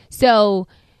 So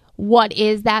what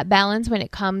is that balance when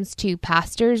it comes to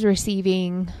pastors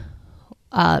receiving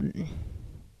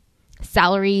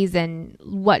salaries, and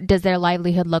what does their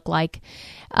livelihood look like?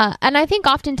 And I think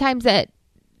oftentimes that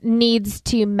needs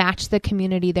to match the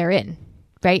community they're in,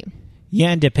 right? Yeah,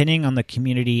 and depending on the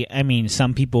community, I mean,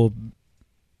 some people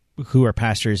who are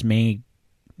pastors may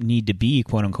need to be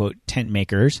quote-unquote tent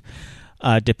makers,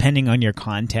 depending on your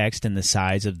context and the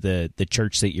size of the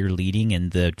church that you're leading and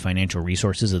the financial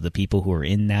resources of the people who are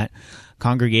in that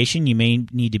congregation. You may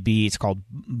need to be, it's called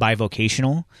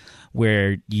bivocational,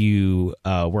 where you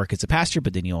work as a pastor,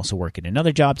 but then you also work at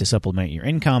another job to supplement your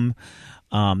income.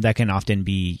 That can often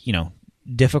be,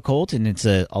 difficult, and it's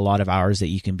a lot of hours that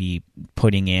you can be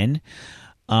putting in.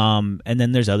 And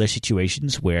then there's other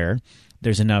situations where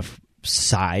there's enough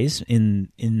size in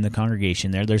the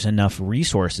congregation there's enough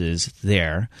resources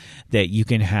there that you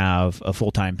can have a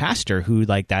full-time pastor who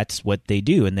like that's what they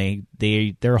do, and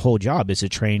their whole job is to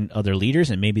train other leaders,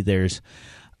 and maybe there's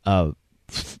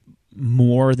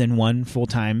more than one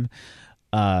full-time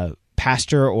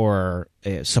pastor or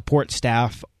support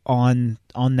staff on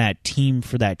that team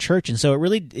for that church. And so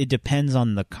it depends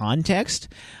on the context.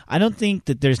 I don't think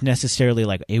that there's necessarily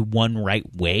like a one right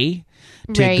way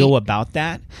to go about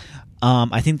that.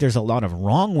 I think there's a lot of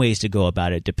wrong ways to go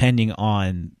about it depending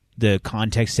on the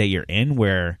context that you're in,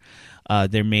 where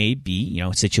there may be,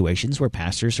 situations where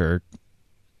pastors are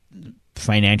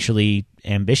financially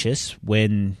ambitious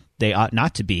when they ought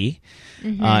not to be,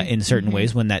 in certain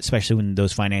ways, especially when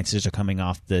those finances are coming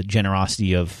off the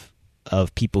generosity of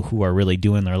people who are really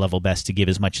doing their level best to give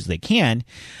as much as they can.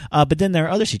 But then there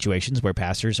are other situations where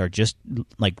pastors are just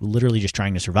like literally just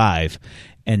trying to survive,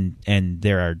 and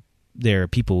there are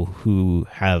people who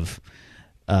have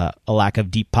a lack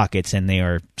of deep pockets, and they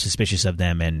are suspicious of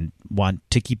them and want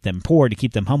to keep them poor, to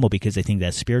keep them humble, because they think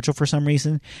that's spiritual for some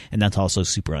reason, and that's also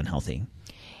super unhealthy.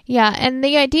 Yeah, and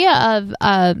the idea of,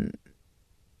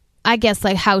 I guess,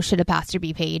 like, how should a pastor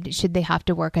be paid? Should they have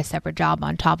to work a separate job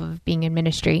on top of being in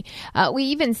ministry? We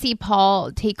even see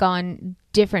Paul take on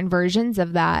different versions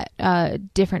of that,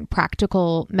 different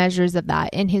practical measures of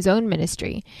that in his own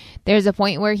ministry. There's a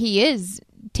point where he is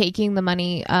taking the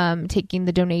money, taking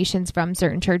the donations from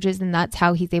certain churches, and that's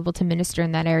how he's able to minister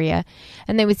in that area.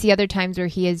 And then we see other times where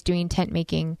he is doing tent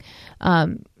making.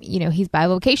 He's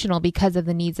bivocational because of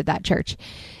the needs of that church.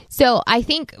 So I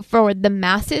think for the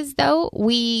masses, though,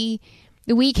 we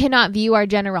cannot view our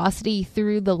generosity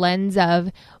through the lens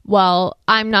of, well,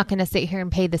 I'm not going to sit here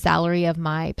and pay the salary of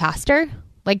my pastor.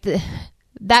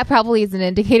 That probably is an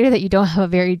indicator that you don't have a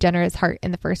very generous heart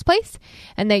in the first place,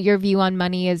 and that your view on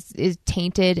money is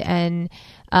tainted and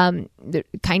kind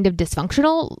of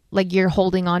dysfunctional. Like, you're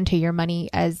holding on to your money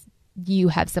as you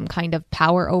have some kind of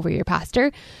power over your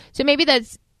pastor. So maybe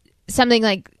that's something,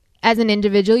 like, as an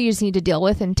individual, you just need to deal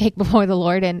with and take before the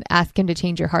Lord and ask him to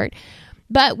change your heart.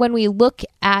 But when we look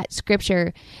at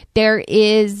Scripture, there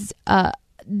is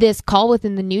this call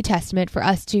within the New Testament for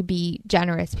us to be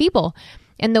generous people.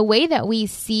 And the way that we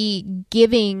see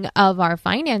giving of our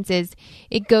finances,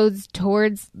 it goes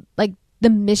towards like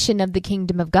the mission of the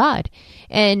kingdom of God.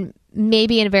 And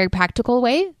maybe in a very practical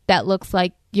way, that looks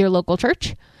like your local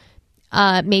church.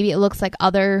 Maybe it looks like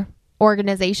other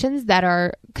organizations that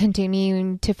are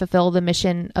continuing to fulfill the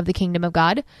mission of the kingdom of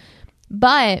God.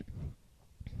 But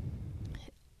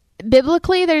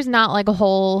biblically, there's not like a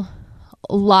whole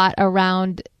lot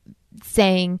around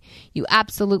saying you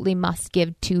absolutely must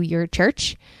give to your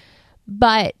church.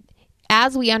 But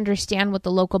as we understand what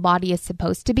the local body is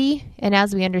supposed to be, and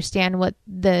as we understand what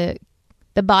the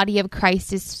body of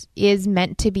Christ is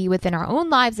meant to be within our own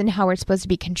lives and how we're supposed to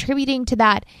be contributing to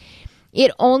that,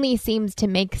 it only seems to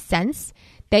make sense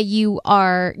that you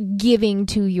are giving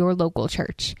to your local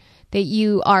church, that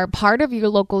you are part of your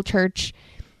local church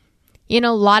in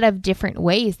a lot of different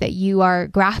ways, that you are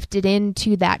grafted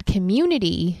into that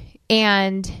community.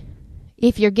 And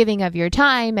if you're giving of your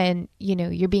time and,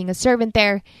 you're being a servant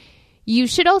there, you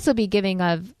should also be giving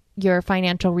of your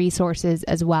financial resources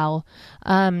as well.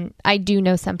 I do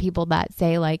know some people that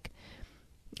say, like,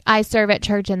 I serve at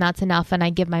church and that's enough, and I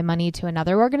give my money to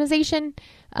another organization.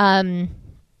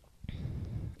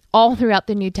 All throughout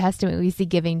the New Testament, we see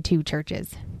giving to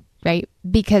churches, right?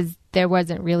 Because there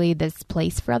wasn't really this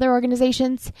place for other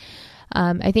organizations.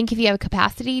 I think if you have a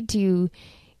capacity to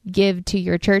give to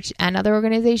your church and other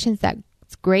organizations, that's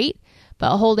great.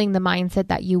 But holding the mindset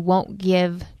that you won't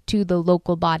give to the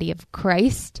local body of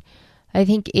Christ, I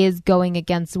think, is going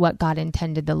against what God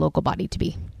intended the local body to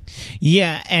be.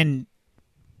 Yeah, and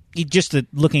just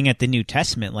looking at the New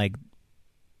Testament, like,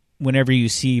 whenever you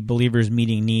see believers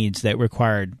meeting needs that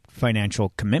required financial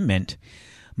commitment,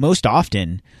 most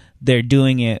often they're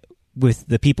doing it with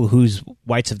the people whose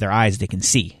whites of their eyes they can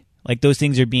see. Like, those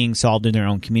things are being solved in their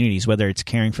own communities, whether it's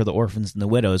caring for the orphans and the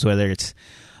widows, whether it's,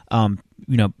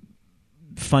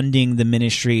 funding the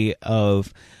ministry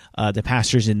of the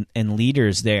pastors and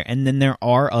leaders there. And then there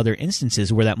are other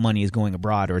instances where that money is going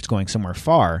abroad or it's going somewhere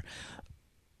far,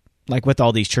 like with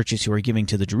all these churches who are giving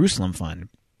to the Jerusalem Fund.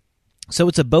 So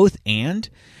it's a both and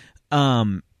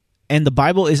the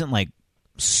Bible isn't like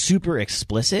super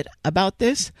explicit about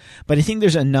this, but I think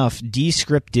there's enough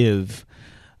descriptive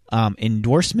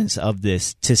endorsements of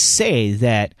this to say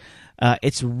that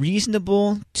it's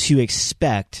reasonable to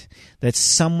expect that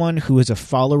someone who is a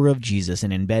follower of Jesus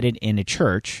and embedded in a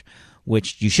church,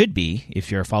 which you should be if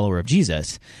you're a follower of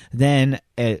Jesus, then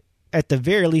at the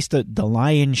very least the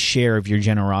lion's share of your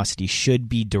generosity should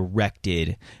be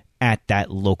directed at that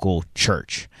local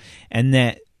church. And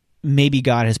that maybe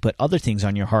God has put other things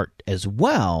on your heart as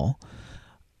well,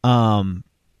 but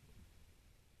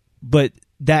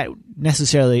that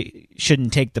necessarily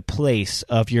shouldn't take the place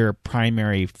of your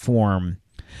primary form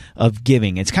of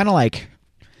giving. It's kind of like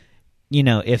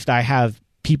if I have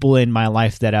people in my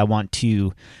life that I want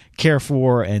to care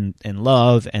for and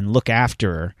love and look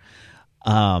after,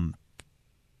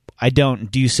 I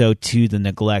don't do so to the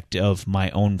neglect of my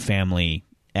own family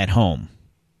at home.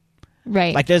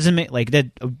 Right. Like, doesn't make like that.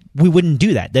 We wouldn't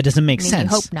do that. That doesn't make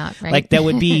sense. I hope not. Right. Like, that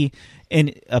would be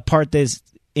a part that's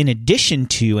in addition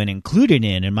to and included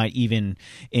in, and might even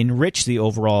enrich the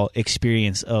overall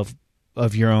experience of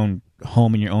your own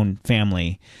home and your own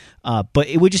family. But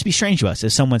it would just be strange to us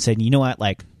if someone said, you know what,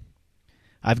 like,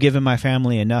 I've given my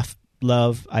family enough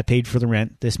love. I paid for the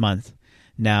rent this month.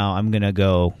 Now I'm going to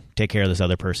go take care of this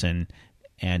other person,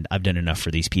 and I've done enough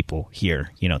for these people here,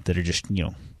 that are just,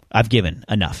 I've given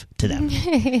enough to them.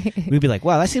 We'd be like,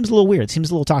 wow, that seems a little weird. It seems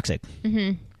a little toxic.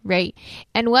 Mm-hmm. Right.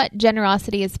 And what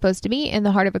generosity is supposed to be in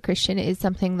the heart of a Christian is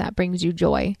something that brings you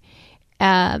joy.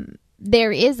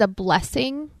 There is a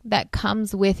blessing that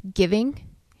comes with giving.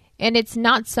 And it's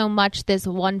not so much this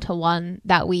one-to-one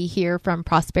that we hear from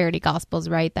prosperity gospels,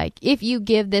 right? Like, if you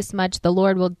give this much, the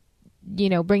Lord will,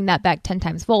 bring that back 10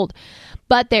 times fold.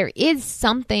 But there is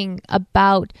something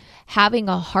about having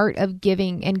a heart of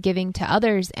giving and giving to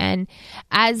others. And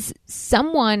as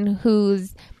someone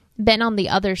who's been on the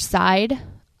other side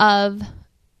of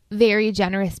very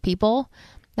generous people,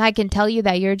 I can tell you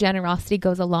that your generosity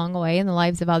goes a long way in the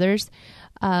lives of others.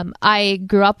 I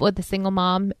grew up with a single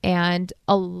mom, and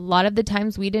a lot of the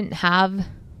times we didn't have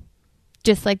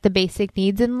just like the basic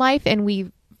needs in life, and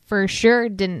we for sure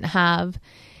didn't have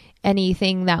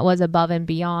anything that was above and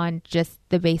beyond just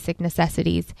the basic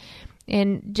necessities.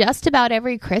 And just about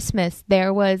every Christmas,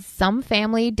 there was some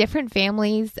family, different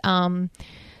families,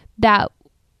 that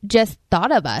just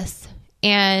thought of us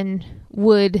and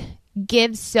would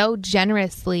give so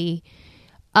generously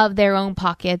of their own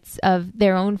pockets, of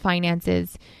their own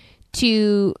finances,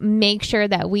 to make sure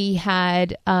that we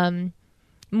had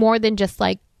more than just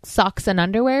like socks and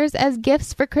underwears as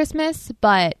gifts for Christmas.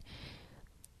 But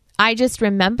I just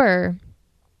remember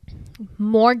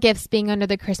more gifts being under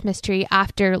the Christmas tree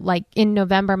after, like, in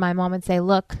November, my mom would say,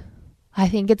 look, I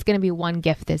think it's going to be one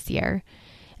gift this year.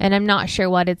 And I'm not sure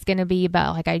what it's going to be,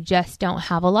 but like, I just don't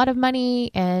have a lot of money.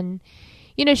 And,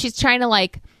 she's trying to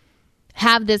like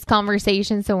have this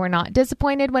conversation so we're not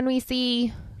disappointed when we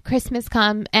see Christmas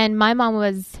come. And my mom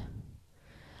was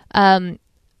a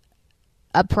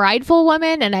prideful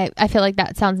woman, and I feel like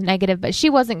that sounds negative, but she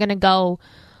wasn't going to go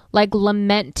like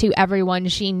lament to everyone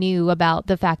she knew about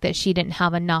the fact that she didn't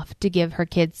have enough to give her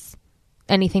kids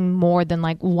anything more than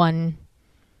like one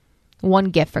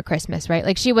gift for Christmas, right?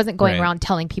 Like, she wasn't going around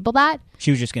telling people that.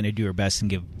 She was just going to do her best and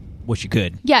give what she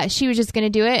could. Yeah, she was just going to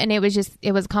do it. And it was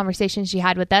a conversation she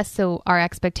had with us, so our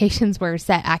expectations were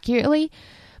set accurately.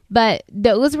 But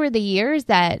those were the years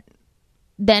that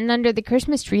then under the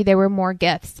Christmas tree, there were more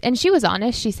gifts. And she was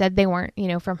honest. She said they weren't,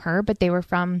 from her, but they were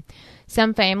from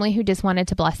some family who just wanted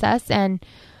to bless us. And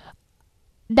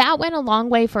that went a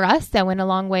long way for us. That went a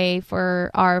long way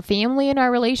for our family and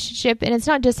our relationship. And it's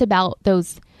not just about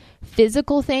those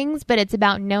physical things, but it's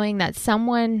about knowing that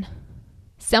someone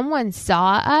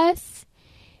saw us.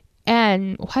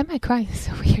 And why am I crying? It's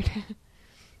so weird.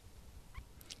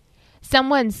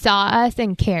 Someone saw us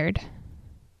and cared.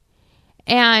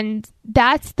 And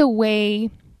that's the way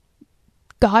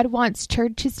God wants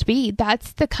churches to be.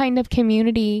 That's the kind of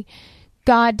community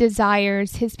God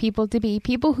desires his people to be.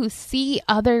 People who see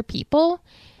other people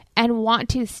and want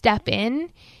to step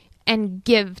in and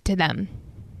give to them.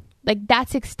 Like,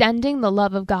 that's extending the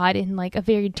love of God in like a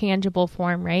very tangible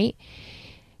form, right?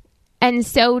 And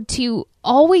so to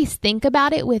always think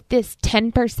about it with this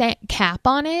 10% cap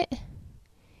on it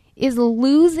is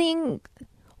losing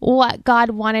what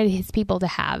God wanted his people to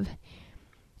have.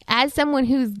 As someone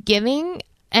who's giving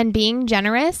and being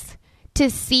generous,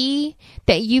 to see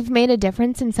that you've made a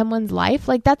difference in someone's life,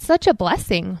 like, that's such a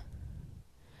blessing.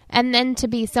 And then to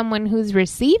be someone who's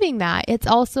receiving that, it's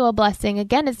also a blessing.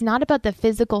 Again, it's not about the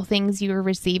physical things you're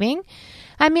receiving.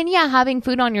 I mean, yeah, having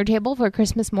food on your table for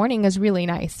Christmas morning is really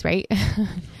nice, right?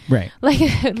 Right.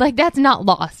 Like that's not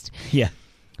lost. Yeah.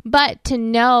 But to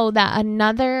know that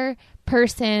another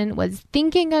person was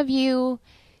thinking of you,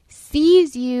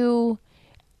 sees you,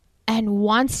 and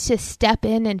wants to step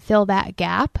in and fill that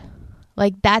gap,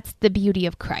 like, that's the beauty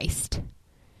of Christ.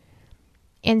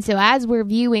 And so as we're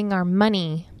viewing our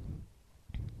money,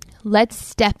 let's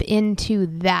step into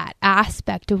that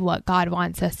aspect of what God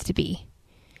wants us to be.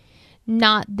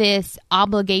 Not this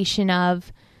obligation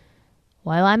of,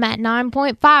 well, I'm at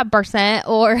 9.5%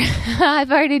 or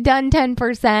I've already done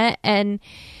 10%, and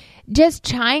just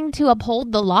trying to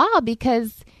uphold the law,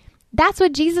 because that's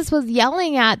what Jesus was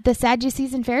yelling at the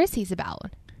Sadducees and Pharisees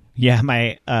about. Yeah,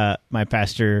 my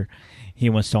pastor, he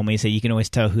once told me, he said, you can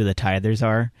always tell who the tithers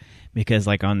are because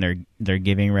like on their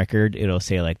giving record, it'll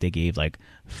say like they gave like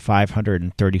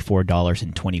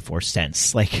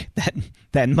 $534.24 like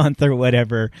that month or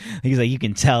whatever. He's like, you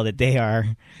can tell that they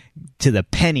are to the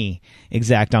penny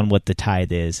exact on what the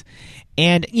tithe is.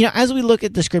 And, as we look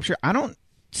at the scripture, I don't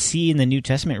see in the New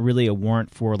Testament really a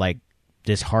warrant for like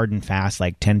this hard and fast,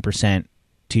 like 10%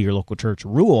 to your local church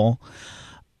rule.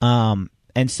 And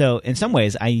so in some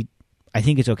ways, I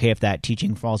think it's okay if that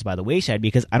teaching falls by the wayside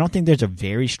because I don't think there's a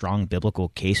very strong biblical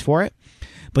case for it.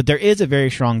 But there is a very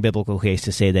strong biblical case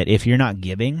to say that if you're not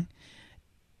giving,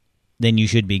 then you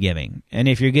should be giving. And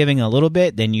if you're giving a little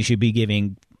bit, then you should be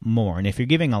giving more. And if you're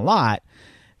giving a lot,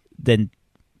 then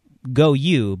go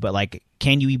you, but like,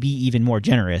 can you be even more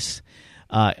generous,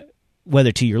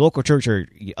 whether to your local church or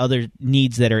other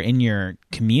needs that are in your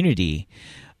community?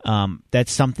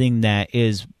 That's something that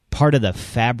is part of the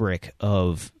fabric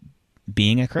of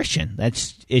being a Christian.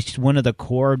 It's one of the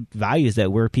core values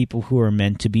that we're people who are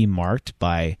meant to be marked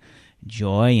by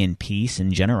joy and peace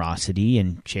and generosity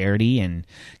and charity and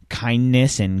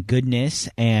kindness and goodness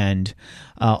and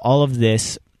all of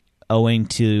this owing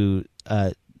to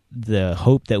the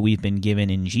hope that we've been given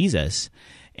in Jesus.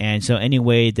 And so any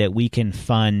way that we can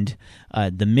fund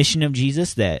the mission of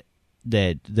Jesus, that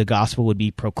the gospel would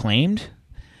be proclaimed,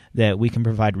 that we can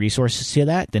provide resources to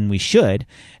that, then we should.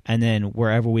 And then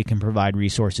wherever we can provide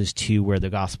resources to where the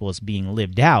gospel is being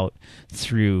lived out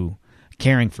through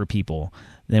caring for people,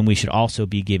 then we should also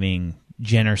be giving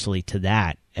generously to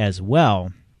that as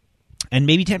well. And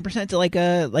maybe 10% to like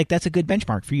that's a good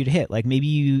benchmark for you to hit. Like maybe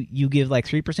you give like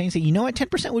 3% and say, you know what,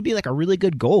 10% would be like a really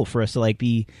good goal for us to like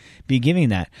be giving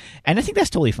that. And I think that's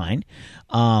totally fine.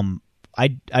 I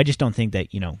just don't think that,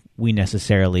 we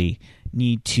necessarily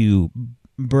need to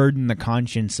burden the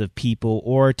conscience of people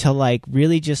or to like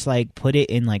really just like put it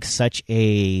in like such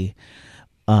a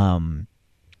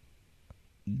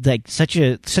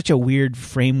such a weird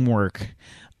framework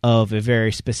of a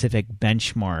very specific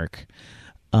benchmark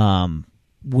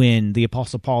when the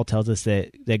Apostle Paul tells us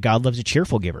that God loves a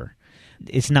cheerful giver.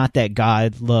 It's not that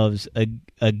God loves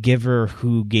a giver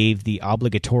who gave the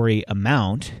obligatory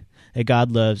amount, that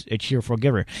God loves a cheerful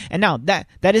giver. And now that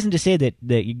isn't to say that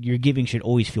your giving should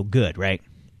always feel good, right?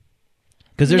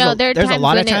 Because there's a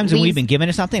lot of times when we've been given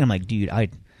to something, I'm like, dude,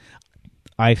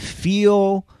 I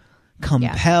feel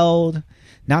compelled,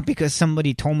 not because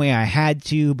somebody told me I had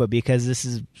to, but because this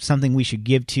is something we should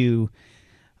give to.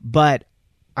 But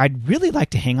I'd really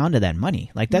like to hang on to that money.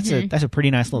 Like that's a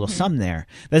pretty nice little sum there.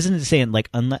 That isn't to say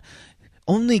like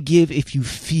only give if you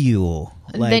feel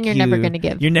like then you're never going to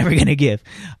give. You're never going to give.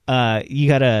 You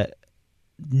gotta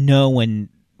know when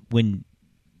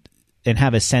and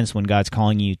have a sense when God's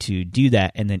calling you to do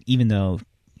that, and then even though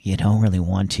you don't really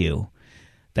want to,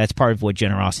 that's part of what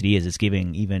generosity is. It's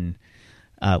giving even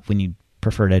when you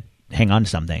prefer to hang on to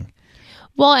something.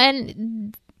 Well,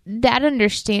 and that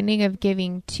understanding of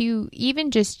giving too even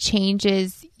just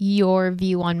changes your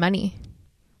view on money.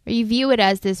 Or you view it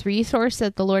as this resource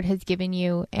that the Lord has given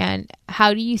you, and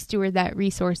how do you steward that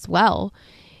resource well?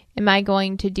 Am I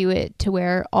going to do it to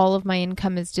where all of my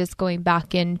income is just going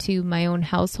back into my own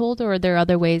household, or are there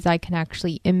other ways I can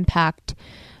actually impact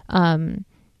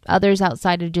others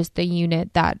outside of just the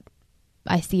unit that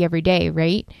I see every day,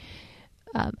 right?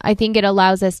 I think it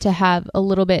allows us to have a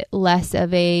little bit less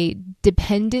of a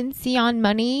dependency on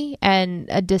money and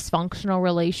a dysfunctional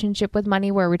relationship with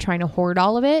money where we're trying to hoard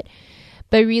all of it,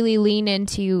 but really lean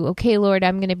into, okay, Lord,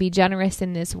 I'm going to be generous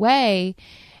in this way,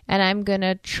 and I'm going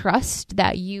to trust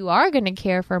that you are going to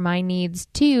care for my needs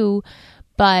too,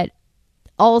 but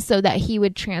also that he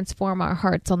would transform our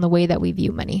hearts on the way that we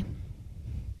view money.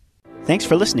 Thanks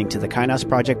for listening to the Kainos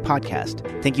Project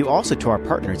podcast. Thank you also to our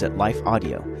partners at Life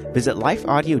Audio. Visit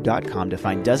lifeaudio.com to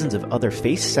find dozens of other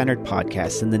faith-centered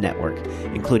podcasts in the network,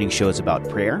 including shows about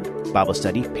prayer, Bible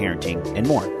study, parenting, and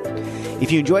more.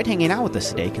 If you enjoyed hanging out with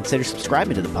us today, consider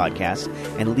subscribing to the podcast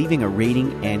and leaving a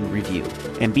rating and review.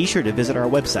 And be sure to visit our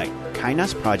website,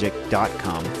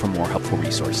 kainosproject.com, for more helpful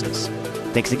resources.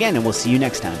 Thanks again, and we'll see you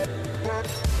next time.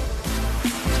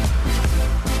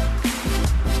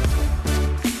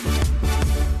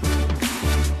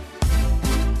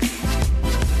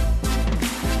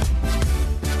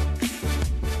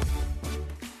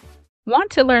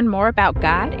 Want to learn more about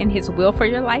God and His will for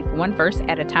your life, one verse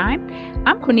at a time?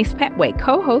 I'm Quinice Petway,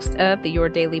 co-host of the Your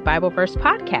Daily Bible Verse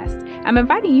podcast. I'm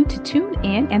inviting you to tune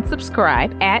in and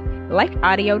subscribe at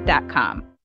lifeaudio.com.